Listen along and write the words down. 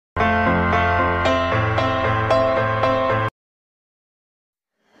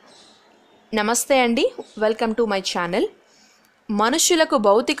నమస్తే అండి, welcome to my channel. మనుషులకు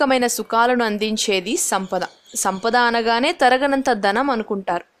భౌతికమైన సుఖాలను అందించేది సంపద. సంపద అనగానే తరగనంత ధనం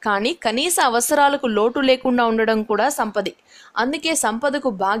అనుకుంటారు, కానీ కనీస అవసరాలకు లోటు లేకుండా ఉండడం కూడా సంపదే. అందుకే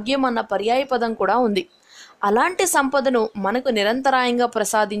సంపదకు భాగ్యం అన్న పర్యాయ పదం కూడా ఉంది. అలాంటి సంపదను మనకు నిరంతరాయంగా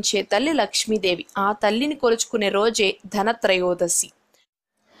ప్రసాదించే తల్లి లక్ష్మీదేవి. ఆ తల్లిని కొలుచుకునే రోజే ధనత్రయోదశి.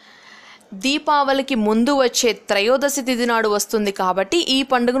 దీపావళికి ముందు వచ్చే త్రయోదశి తిథి నాడు వస్తుంది కాబట్టి ఈ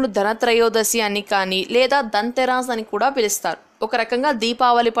పండుగను ధనత్రయోదశి అని కానీ లేదా ధన్తెరాస్ అని కూడా పిలుస్తారు. ఒక రకంగా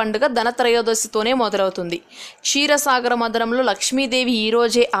దీపావళి పండుగ ధనత్రయోదశితోనే మొదలవుతుంది. క్షీరసాగర మదనంలో లక్ష్మీదేవి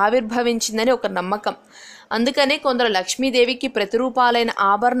ఈరోజే ఆవిర్భవించిందని ఒక నమ్మకం. అందుకనే కొందరు లక్ష్మీదేవికి ప్రతిరూపాలైన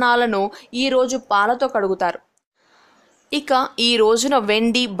ఆభరణాలను ఈరోజు పాలతో కడుగుతారు. ఇక ఈ రోజున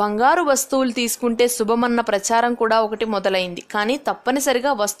వెండి, బంగారు వస్తువులు తీసుకుంటే శుభమన్న ప్రచారం కూడా ఒకటి మొదలైంది. కానీ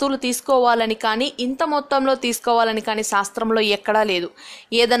తప్పనిసరిగా వస్తువులు తీసుకోవాలని కానీ ఇంత మొత్తంలో తీసుకోవాలని కానీ శాస్త్రంలో ఎక్కడా లేదు.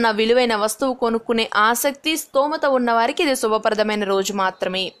 ఏదన్నా విలువైన వస్తువు కొనుక్కునే ఆసక్తి, స్తోమత ఉన్నవారికి ఇది శుభప్రదమైన రోజు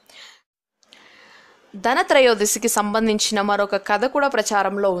మాత్రమే. ధనత్రయోదశికి సంబంధించిన మరొక కథ కూడా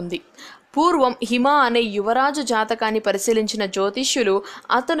ప్రచారంలో ఉంది. పూర్వం హిమ అనే యువరాజు జాతకాన్ని పరిశీలించిన జ్యోతిష్యులు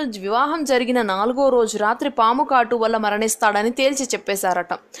అతను వివాహం జరిగిన 4వ రోజు రాత్రి పాము కాటు వల్ల మరణిస్తాడని తేల్చి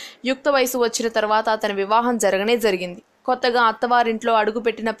చెప్పేశారట. యుక్త వయసు వచ్చిన తర్వాత అతని వివాహం జరిగింది. కొత్తగా అత్తవారింట్లో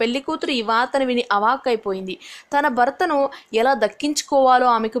అడుగుపెట్టిన పెళ్లి కూతురు ఈ వార్తను విని అవాక్కైపోయింది. తన భర్తను ఎలా దక్కించుకోవాలో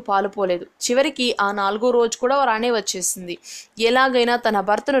ఆమెకు పాలుపోలేదు. చివరికి ఆ 4వ రోజు కూడా రానే వచ్చేసింది. ఎలాగైనా తన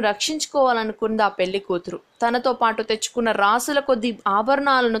భర్తను రక్షించుకోవాలనుకుంది ఆ పెళ్లి కూతురు. తనతో పాటు తెచ్చుకున్న రాసుల కొద్ది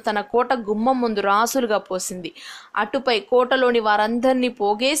ఆభరణాలను తన కోట గుమ్మం ముందు రాసులుగా పోసింది. అటుపై కోటలోని వారందరినీ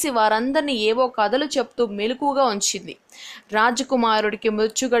పోగేసి వారందరినీ ఏవో కథలు చెప్తూ మెలకుగా ఉంచింది. రాజకుమారుడికి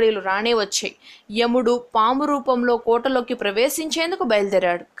మృత్యుగడియలు రానే వచ్చాయి. యముడు పాము రూపంలో కోటలోకి ప్రవేశించేందుకు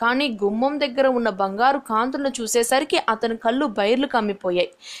బయలుదేరాడు. కానీ గుమ్మం దగ్గర ఉన్న బంగారు కాంతులను చూసేసరికి అతని కళ్ళు బైర్లు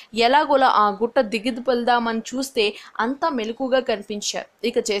కమ్మిపోయాయి. ఎలాగోలా ఆ గుట్ట దిగిదుపల్దామని చూస్తే అంతా మెలకుగా కనిపించారు.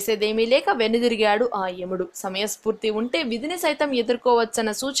 ఇక చేసేదేమీ లేక వెనుదిరిగాడు ఆ యముడు. సమయస్ఫూర్తి ఉంటే విధిని సైతం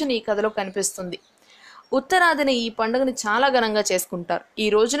ఎదుర్కోవచ్చన్న సూచన ఈ కథలో కనిపిస్తుంది. ఉత్తరాదిన ఈ పండుగని చాలా ఘనంగా చేసుకుంటారు. ఈ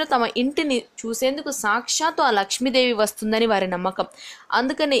రోజున తమ ఇంటిని చూసేందుకు సాక్షాత్తు ఆ లక్ష్మీదేవి వస్తుందని వారి నమ్మకం.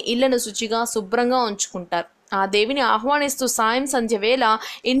 అందుకనే ఇళ్లను శుచిగా శుభ్రంగా ఉంచుకుంటారు. ఆ దేవిని ఆహ్వానిస్తూ సాయం సంధ్య వేళ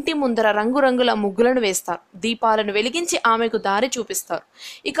ఇంటి ముందర రంగురంగుల ముగ్గులను వేస్తారు. దీపాలను వెలిగించి ఆమెకు దారి చూపిస్తారు.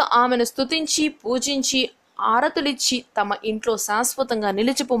 ఇక ఆమెను స్తుతించి పూజించి ఆరతులిచ్చి తమ ఇంట్లో శాశ్వతంగా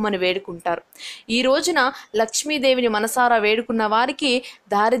నిలిచిపోమ్మని వేడుకుంటారు. ఈ రోజున లక్ష్మీదేవిని మనసారా వేడుకున్న వారికి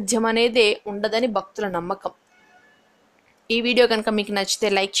దారిద్ర్యం అనేదే ఉండదని భక్తుల నమ్మకం. ఈ వీడియో కనుక మీకు నచ్చితే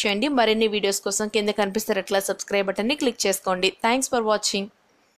లైక్ చేయండి. మరిన్ని వీడియోస్ కోసం కింద కనిపిస్తే రెడ్ కలర్ సబ్స్క్రైబ్ బటన్ని క్లిక్ చేసుకోండి. Thanks for watching.